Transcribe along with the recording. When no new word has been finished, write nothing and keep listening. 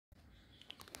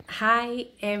Hi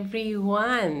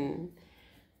everyone,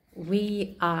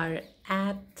 we are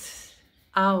at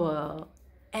our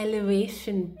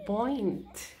elevation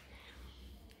point.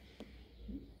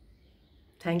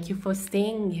 Thank you for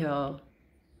staying here.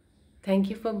 Thank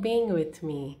you for being with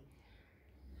me.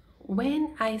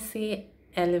 When I say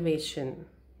elevation,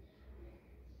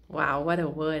 wow, what a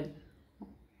word.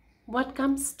 What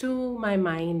comes to my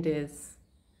mind is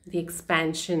the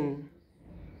expansion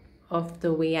of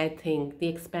the way I think, the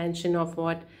expansion of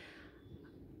what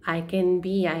I can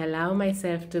be, I allow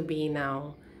myself to be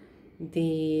now.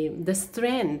 The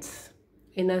strength,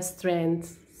 inner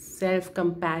strength,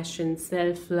 self-compassion,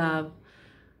 self-love,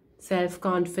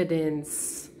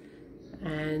 self-confidence,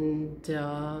 and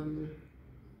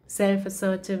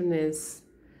self-assertiveness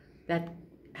that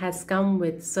has come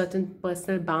with certain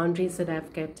personal boundaries that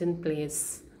I've kept in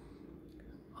place.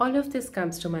 All of this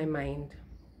comes to my mind.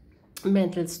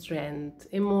 Mental strength,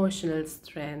 emotional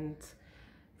strength,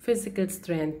 physical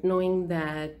strength, knowing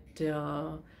that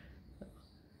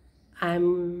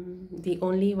I'm the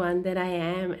only one that I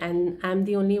am, and I'm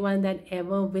the only one that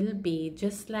ever will be.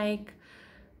 Just like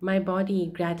my body,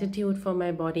 gratitude for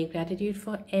my body, gratitude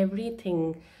for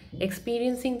everything,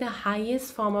 experiencing the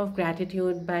highest form of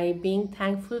gratitude by being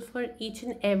thankful for each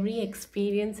and every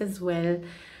experience as well,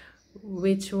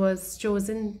 which was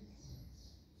chosen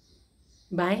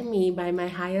by me, by my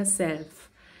higher self,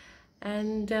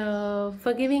 and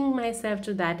forgiving myself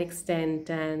to that extent,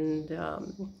 and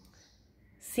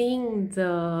seeing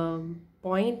the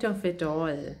point of it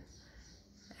all,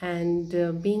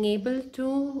 and being able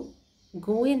to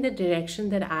go in the direction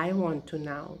that I want to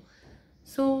now.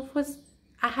 So first,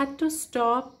 I had to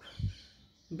stop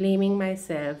blaming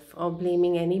myself or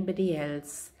blaming anybody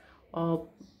else or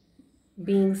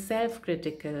being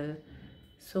self-critical.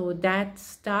 So that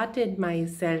started my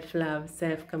self-love,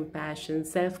 self-compassion,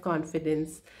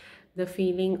 self-confidence, the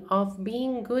feeling of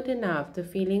being good enough, the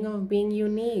feeling of being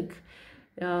unique.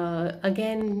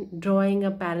 Again, drawing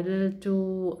a parallel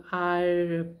to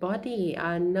our body,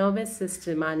 our nervous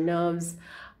system, our nerves,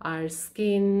 our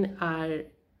skin, our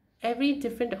every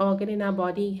different organ in our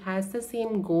body has the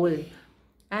same goal,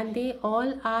 and they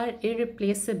all are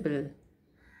irreplaceable,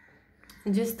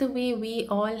 just the way we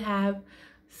all have.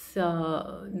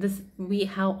 So this, we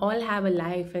have all have a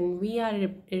life, and we are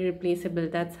irreplaceable.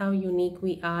 That's how unique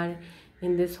we are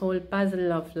in this whole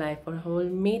puzzle of life, or whole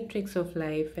matrix of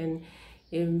life. And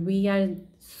we are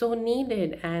so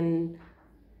needed. And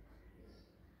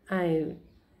I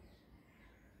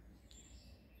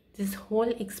this whole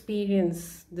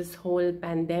experience, this whole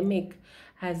pandemic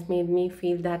has made me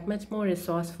feel that much more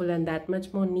resourceful, and that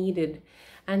much more needed,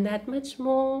 and that much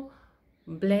more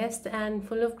blessed and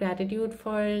full of gratitude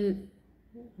for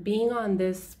being on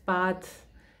this path,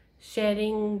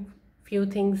 sharing few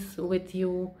things with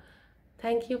you.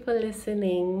 Thank you for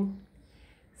listening.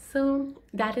 So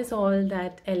that is all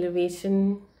that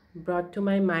elevation brought to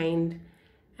my mind.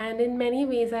 And in many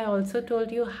ways, I also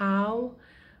told you how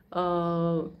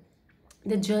uh,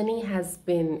 the journey has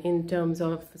been, in terms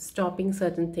of stopping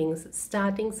certain things,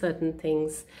 starting certain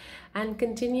things, and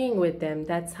continuing with them.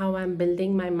 That's how I'm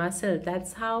building my muscle.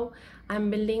 That's how I'm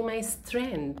building my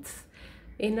strength,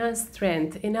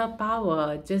 inner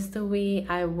power, just the way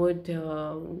I would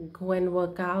go and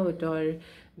work out, or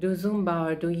do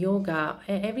Zumba, or do yoga.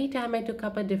 Every time I took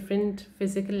up a different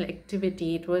physical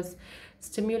activity, it was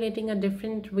stimulating a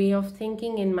different way of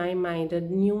thinking in my mind, a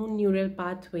new neural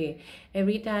pathway.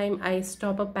 Every time I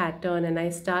stop a pattern and I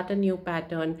start a new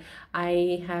pattern,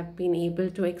 I have been able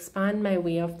to expand my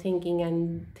way of thinking,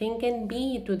 and think and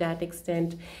be to that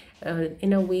extent,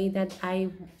 in a way that I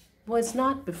was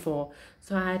not before.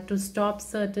 So I had to stop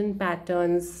certain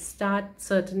patterns, start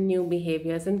certain new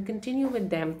behaviors, and continue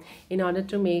with them in order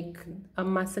to make a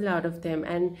muscle out of them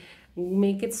and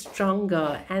make it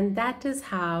stronger. And that is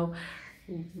how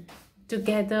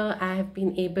together I have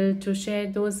been able to share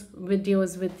those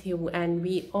videos with you. And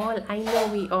I know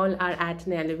we all are at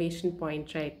an elevation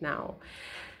point right now.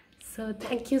 So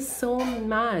thank you so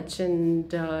much, and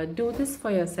do this for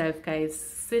yourself, guys.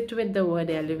 Sit with the word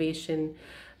elevation.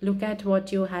 Look at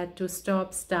what you had to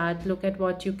stop, start. Look at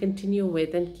what you continue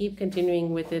with, and keep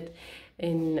continuing with it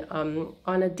in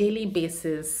on a daily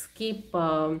basis. Keep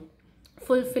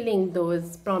fulfilling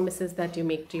those promises that you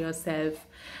make to yourself.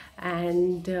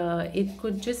 And it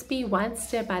could just be one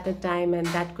step at a time, and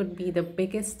that could be the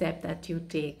biggest step that you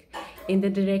take in the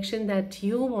direction that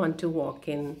you want to walk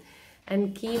in.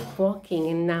 And keep walking.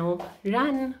 And now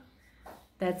run.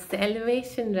 That's the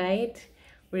elevation, right?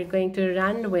 We're going to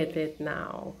run with it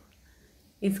now.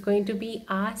 It's going to be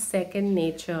our second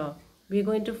nature. We're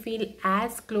going to feel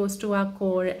as close to our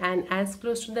core and as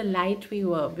close to the light we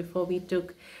were before we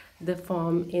took the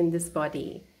form in this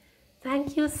body.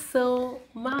 Thank you so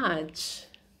much.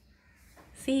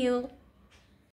 See you.